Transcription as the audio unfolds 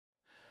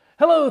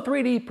Hello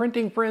 3D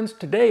printing friends.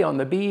 Today on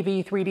the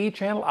BV3D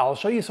channel, I'll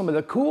show you some of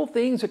the cool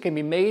things that can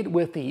be made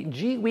with the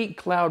Gweike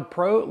Cloud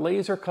Pro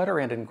laser cutter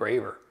and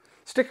engraver.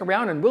 Stick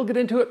around and we'll get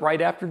into it right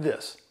after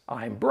this.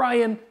 I'm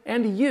Brian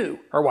and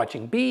you are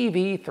watching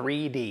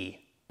BV3D.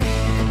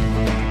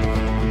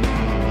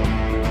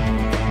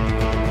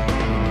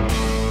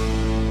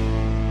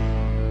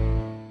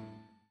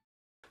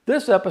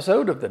 This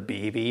episode of the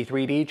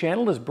BV3D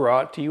channel is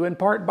brought to you in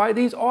part by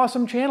these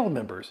awesome channel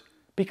members.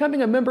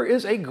 Becoming a member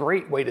is a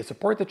great way to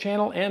support the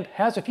channel and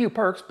has a few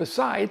perks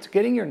besides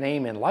getting your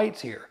name in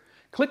lights here.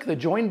 Click the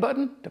join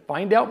button to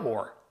find out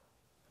more.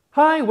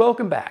 Hi,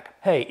 welcome back.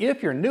 Hey,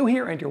 if you're new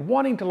here and you're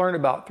wanting to learn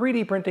about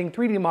 3D printing,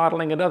 3D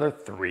modeling, and other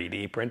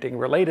 3D printing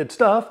related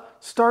stuff,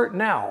 start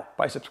now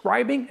by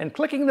subscribing and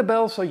clicking the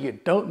bell so you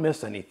don't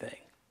miss anything.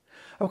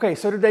 Okay,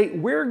 so today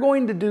we're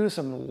going to do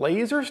some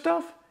laser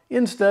stuff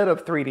instead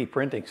of 3D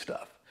printing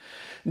stuff.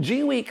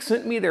 Gweike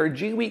sent me their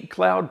Gweike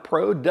Cloud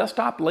Pro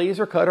desktop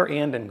laser cutter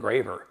and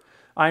engraver.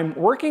 I'm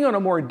working on a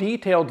more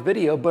detailed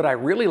video, but I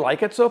really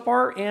like it so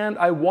far, and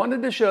I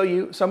wanted to show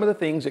you some of the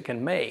things it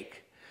can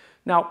make.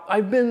 Now,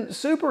 I've been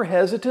super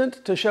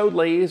hesitant to show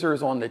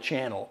lasers on the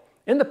channel.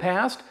 In the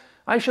past,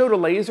 I showed a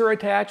laser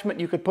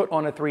attachment you could put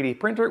on a 3D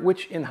printer,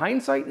 which in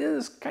hindsight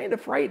is kind of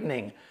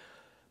frightening.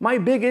 My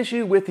big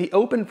issue with the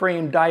open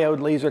frame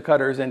diode laser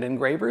cutters and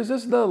engravers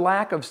is the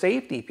lack of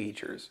safety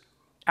features.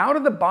 Out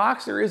of the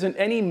box, there isn't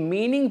any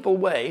meaningful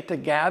way to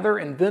gather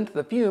and vent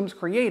the fumes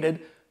created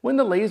when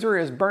the laser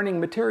is burning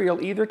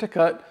material either to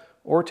cut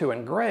or to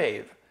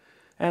engrave.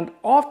 And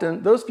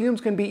often, those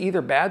fumes can be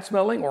either bad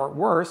smelling or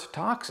worse,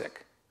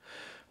 toxic.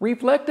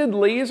 Reflected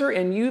laser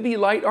and UV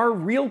light are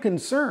real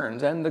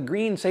concerns, and the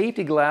green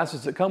safety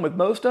glasses that come with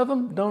most of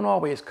them don't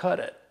always cut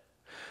it.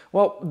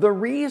 Well, the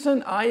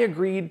reason I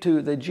agreed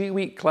to the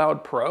Gweike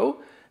Cloud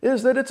Pro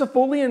is that it's a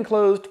fully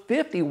enclosed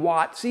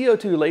 50-watt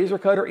CO2 laser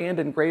cutter and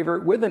engraver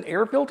with an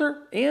air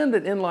filter and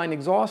an inline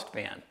exhaust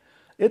fan.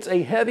 It's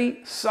a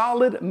heavy,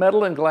 solid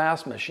metal and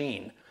glass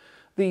machine.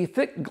 The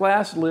thick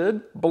glass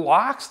lid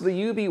blocks the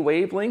UV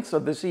wavelengths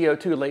of the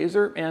CO2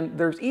 laser, and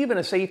there's even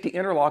a safety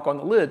interlock on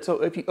the lid,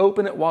 so if you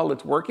open it while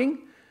it's working,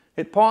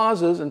 it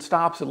pauses and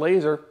stops the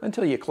laser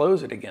until you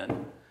close it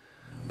again.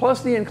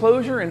 Plus, the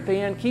enclosure and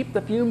fan keep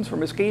the fumes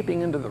from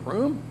escaping into the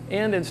room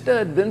and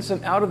instead vents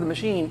them out of the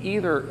machine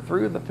either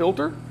through the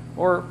filter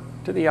or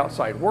to the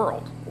outside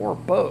world, or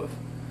both.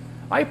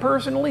 I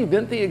personally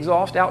vent the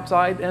exhaust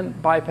outside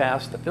and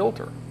bypass the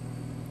filter.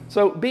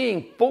 So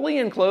being fully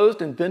enclosed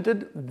and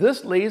vented,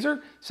 this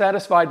laser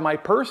satisfied my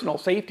personal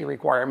safety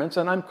requirements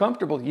and I'm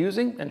comfortable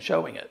using and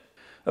showing it.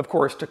 Of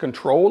course, to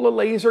control a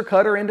laser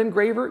cutter and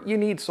engraver, you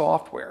need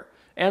software.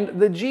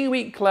 And the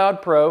Gweike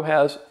Cloud Pro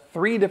has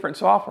 3 different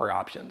software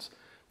options.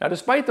 Now,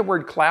 despite the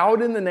word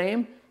cloud in the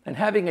name and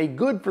having a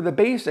good for the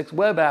basics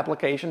web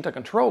application to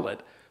control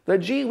it, the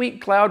Gweike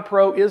Cloud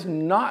Pro is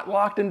not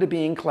locked into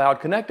being cloud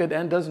connected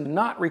and does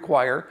not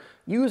require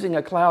using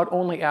a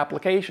cloud-only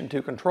application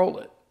to control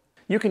it.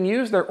 You can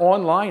use their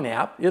online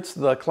app. It's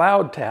the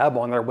Cloud tab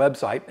on their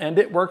website, and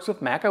it works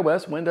with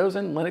macOS, Windows,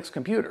 and Linux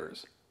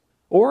computers.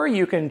 Or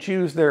you can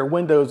choose their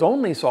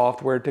Windows-only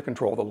software to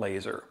control the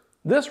laser.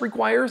 This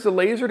requires the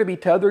laser to be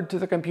tethered to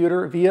the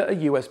computer via a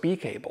USB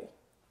cable.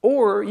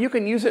 Or you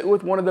can use it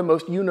with one of the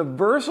most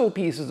universal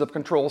pieces of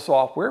control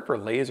software for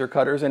laser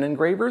cutters and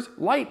engravers,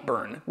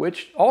 Lightburn,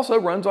 which also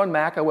runs on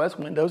macOS,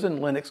 Windows, and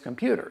Linux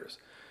computers.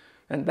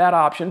 And that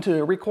option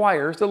too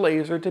requires the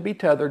laser to be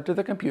tethered to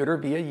the computer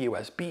via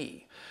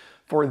USB.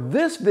 For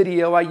this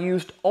video, I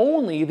used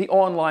only the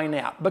online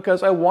app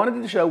because I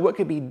wanted to show what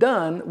could be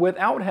done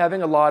without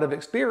having a lot of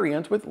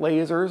experience with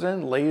lasers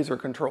and laser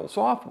control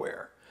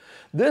software.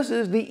 This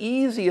is the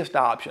easiest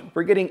option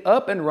for getting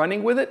up and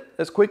running with it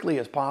as quickly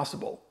as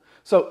possible.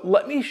 So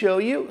let me show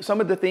you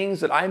some of the things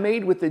that I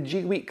made with the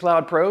Gweike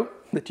Cloud Pro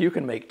that you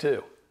can make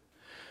too.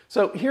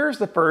 So here's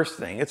the first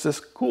thing. It's this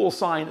cool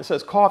sign that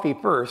says "Coffee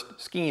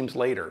first, schemes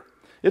later."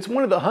 It's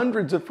one of the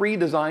hundreds of free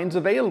designs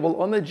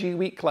available on the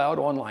Gweike Cloud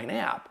online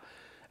app.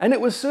 And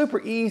it was super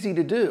easy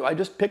to do. I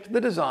just picked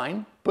the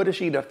design, put a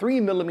sheet of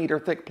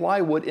 3mm thick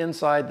plywood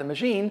inside the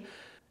machine,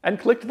 and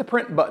clicked the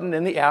print button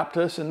in the app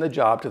to send the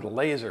job to the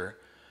laser.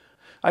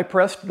 I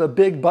pressed the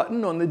big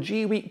button on the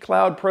Gweike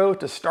Cloud Pro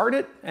to start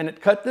it, and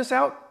it cut this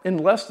out in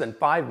less than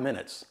 5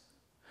 minutes.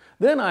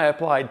 Then I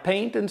applied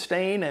paint and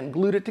stain and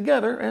glued it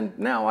together, and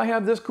now I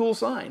have this cool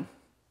sign.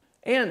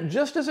 And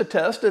just as a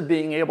test of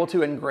being able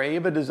to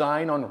engrave a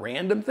design on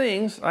random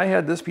things, I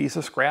had this piece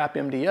of scrap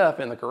MDF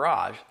in the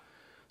garage.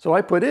 So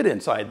I put it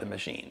inside the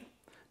machine.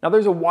 Now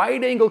there's a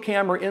wide-angle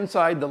camera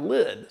inside the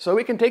lid, so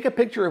it can take a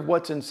picture of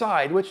what's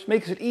inside, which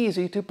makes it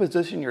easy to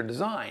position your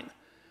design.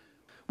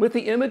 With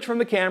the image from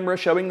the camera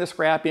showing the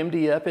scrap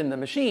MDF in the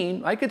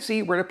machine, I could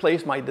see where to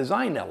place my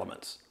design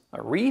elements: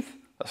 a wreath,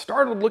 a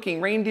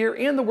startled-looking reindeer,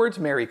 and the words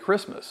 "Merry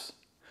Christmas."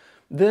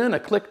 Then a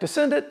click to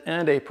send it,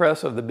 and a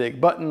press of the big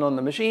button on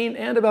the machine,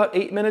 and about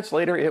 8 minutes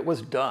later it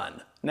was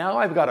done. Now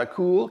I've got a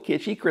cool,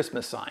 kitschy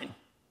Christmas sign.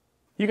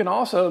 You can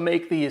also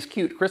make these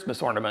cute Christmas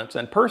ornaments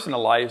and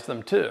personalize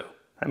them too.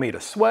 I made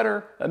a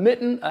sweater, a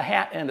mitten, a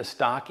hat, and a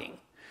stocking.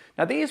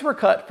 Now these were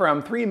cut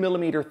from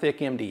 3mm thick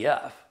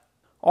MDF.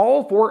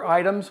 All 4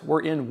 items were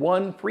in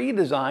one free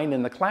design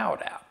in the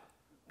Cloud app.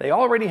 They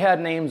already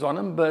had names on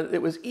them, but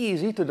it was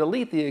easy to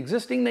delete the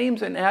existing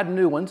names and add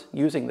new ones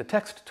using the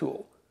text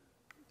tool.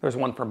 There's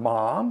one for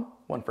Mom,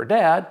 one for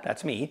Dad,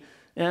 that's me,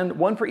 and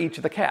one for each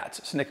of the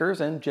cats,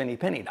 Snickers and Jenny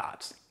Penny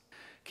Dots.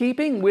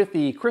 Keeping with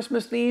the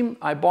Christmas theme,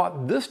 I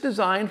bought this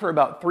design for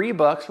about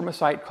 $3 from a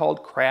site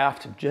called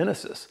Craft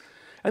Genesis,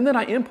 and then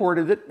I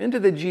imported it into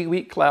the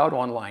Gweike Cloud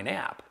online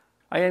app.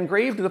 I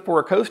engraved the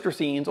 4 coaster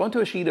scenes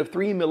onto a sheet of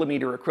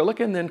 3mm acrylic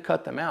and then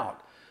cut them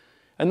out.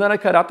 And then I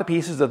cut out the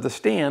pieces of the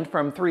stand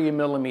from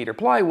 3mm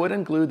plywood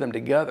and glued them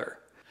together.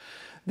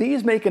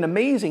 These make an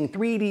amazing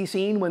 3D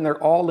scene when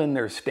they're all in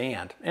their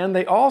stand, and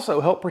they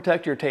also help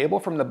protect your table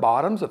from the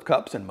bottoms of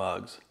cups and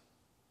mugs.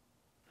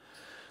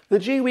 The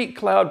Gweike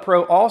Cloud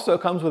Pro also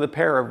comes with a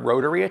pair of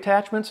rotary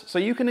attachments so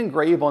you can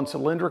engrave on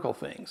cylindrical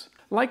things.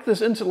 Like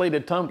this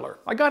insulated tumbler.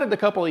 I got it a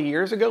couple of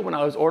years ago when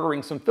I was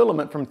ordering some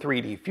filament from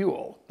 3D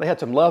Fuel. They had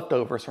some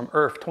leftovers from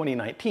Earth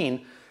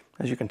 2019,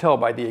 as you can tell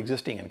by the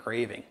existing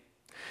engraving.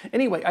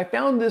 Anyway, I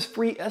found this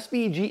free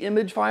SVG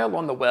image file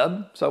on the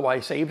web, so I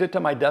saved it to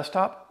my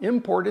desktop,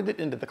 imported it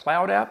into the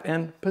Cloud app,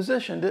 and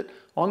positioned it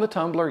on the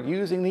tumbler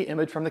using the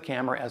image from the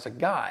camera as a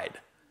guide.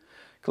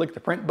 Click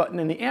the print button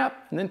in the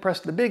app, and then press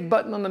the big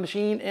button on the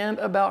machine, and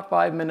about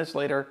 5 minutes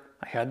later,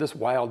 I had this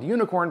wild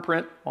unicorn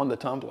print on the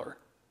tumbler.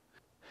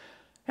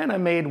 And I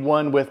made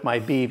one with my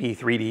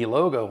BV3D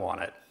logo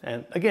on it.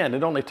 And again,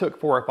 it only took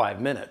 4 or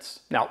 5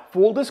 minutes. Now,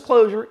 full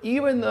disclosure,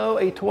 even though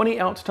a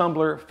 20-ounce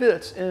tumbler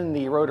fits in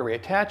the rotary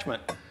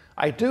attachment,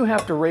 I do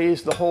have to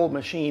raise the whole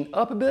machine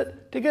up a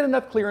bit to get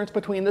enough clearance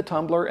between the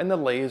tumbler and the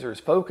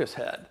laser's focus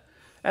head.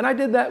 And I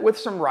did that with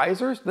some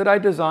risers that I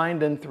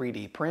designed and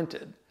 3D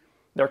printed.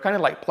 They're kind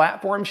of like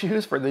platform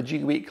shoes for the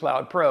Gweike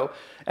Cloud Pro,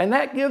 and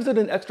that gives it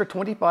an extra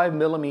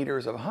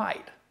 25mm of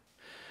height.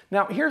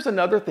 Now, here's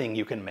another thing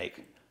you can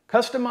make.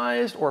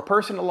 Customized or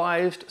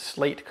personalized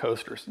slate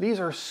coasters. These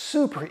are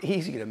super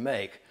easy to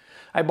make.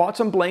 I bought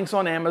some blanks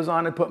on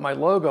Amazon and put my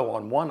logo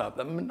on one of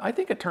them, and I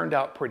think it turned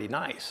out pretty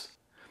nice.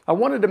 I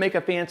wanted to make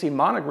a fancy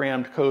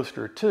monogrammed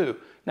coaster too.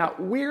 Now,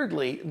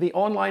 weirdly, the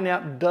online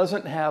app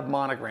doesn't have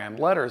monogrammed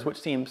letters,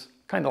 which seems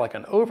kind of like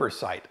an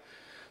oversight.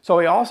 So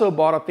I also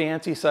bought a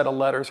fancy set of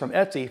letters from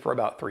Etsy for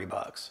about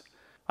 $3.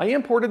 I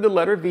imported the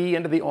letter V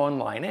into the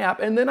online app,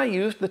 and then I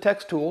used the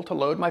text tool to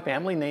load my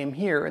family name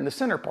here in the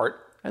center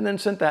part, and then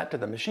sent that to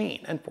the machine.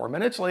 And 4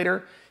 minutes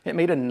later, it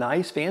made a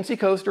nice fancy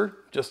coaster,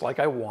 just like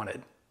I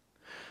wanted.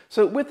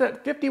 So with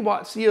that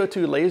 50-watt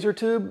CO2 laser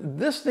tube,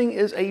 this thing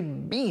is a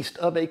beast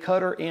of a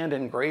cutter and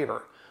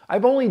engraver.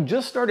 I've only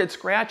just started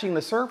scratching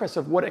the surface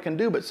of what it can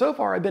do, but so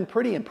far I've been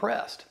pretty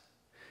impressed.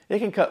 It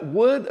can cut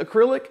wood,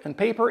 acrylic, and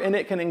paper, and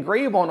it can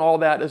engrave on all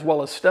that as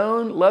well as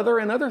stone, leather,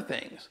 and other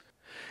things.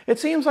 It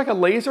seems like a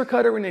laser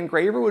cutter and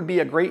engraver would be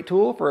a great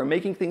tool for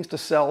making things to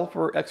sell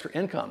for extra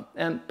income,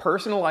 and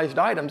personalized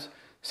items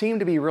seem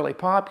to be really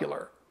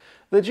popular.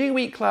 The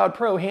Gweike Cloud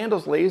Pro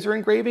handles laser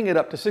engraving at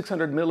up to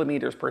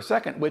 600mm per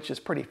second, which is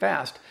pretty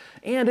fast,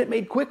 and it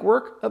made quick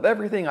work of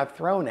everything I've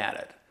thrown at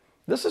it.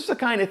 This is the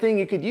kind of thing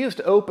you could use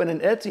to open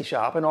an Etsy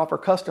shop and offer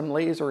custom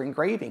laser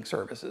engraving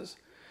services.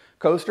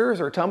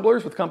 Coasters or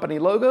tumblers with company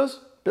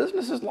logos,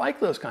 businesses like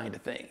those kind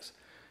of things.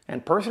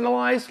 And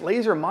personalized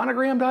laser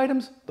monogrammed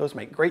items, those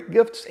make great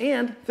gifts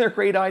and they're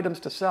great items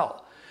to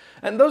sell.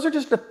 And those are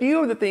just a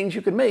few of the things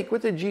you can make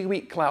with the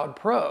Gweike Cloud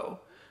Pro.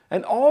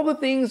 And all the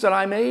things that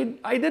I made,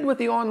 I did with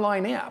the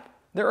online app.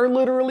 There are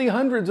literally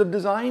hundreds of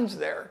designs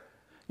there.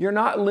 You're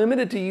not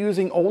limited to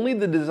using only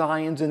the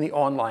designs in the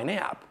online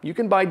app. You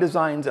can buy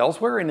designs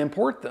elsewhere and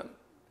import them.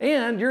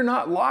 And you're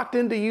not locked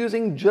into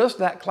using just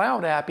that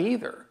Cloud app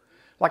either.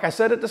 Like I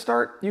said at the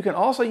start, you can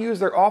also use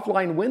their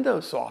offline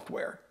Windows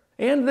software.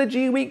 And the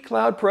Gweike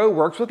Cloud Pro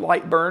works with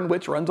Lightburn,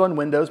 which runs on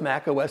Windows,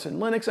 Mac OS,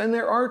 and Linux, and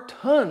there are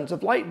tons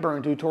of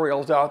Lightburn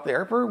tutorials out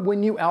there for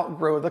when you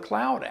outgrow the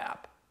Cloud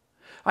app.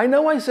 I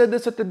know I said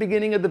this at the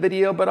beginning of the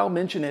video, but I'll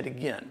mention it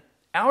again.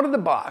 Out of the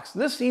box,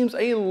 this seems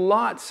a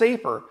lot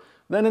safer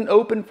than an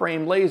open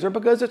frame laser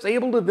because it's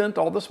able to vent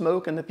all the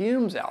smoke and the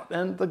fumes out,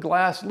 and the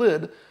glass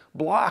lid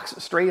blocks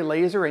stray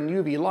laser and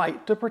UV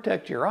light to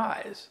protect your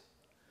eyes.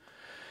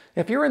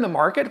 If you're in the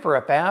market for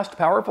a fast,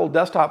 powerful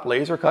desktop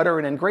laser cutter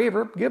and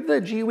engraver, give the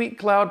Gweike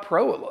Cloud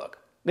Pro a look.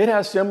 It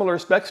has similar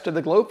specs to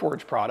the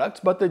Glowforge products,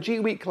 but the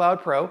Gweike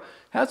Cloud Pro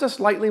has a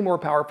slightly more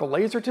powerful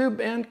laser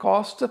tube and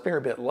costs a fair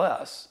bit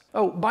less.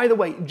 Oh, by the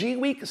way,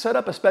 Gweike set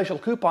up a special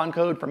coupon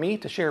code for me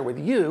to share with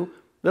you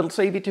that'll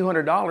save you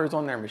 $200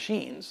 on their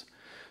machines.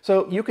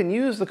 So you can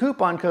use the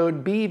coupon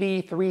code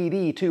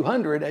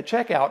BV3D200 at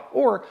checkout,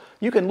 or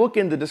you can look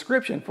in the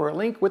description for a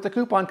link with the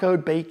coupon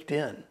code baked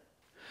in.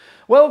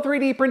 Well,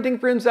 3D printing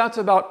friends, that's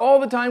about all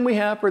the time we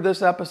have for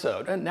this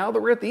episode. And now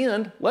that we're at the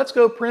end, let's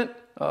go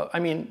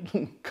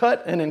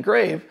cut and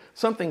engrave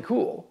something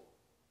cool.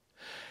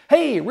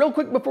 Hey, real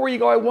quick before you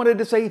go, I wanted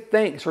to say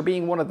thanks for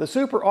being one of the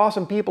super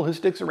awesome people who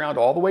sticks around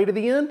all the way to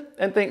the end,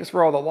 and thanks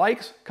for all the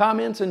likes,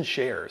 comments, and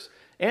shares.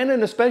 And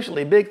an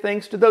especially big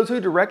thanks to those who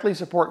directly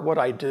support what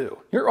I do.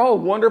 You're all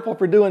wonderful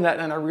for doing that,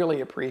 and I really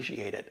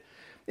appreciate it.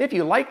 If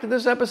you liked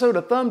this episode,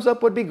 a thumbs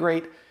up would be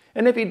great.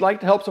 And if you'd like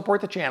to help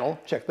support the channel,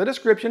 check the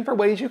description for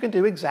ways you can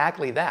do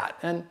exactly that.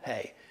 And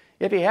hey,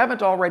 if you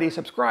haven't already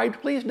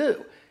subscribed, please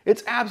do.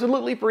 It's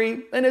absolutely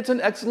free, and it's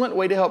an excellent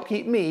way to help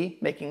keep me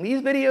making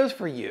these videos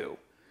for you.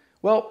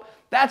 Well,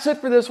 that's it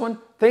for this one.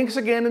 Thanks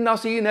again, and I'll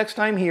see you next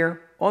time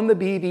here on the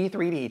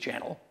BV3D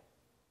channel.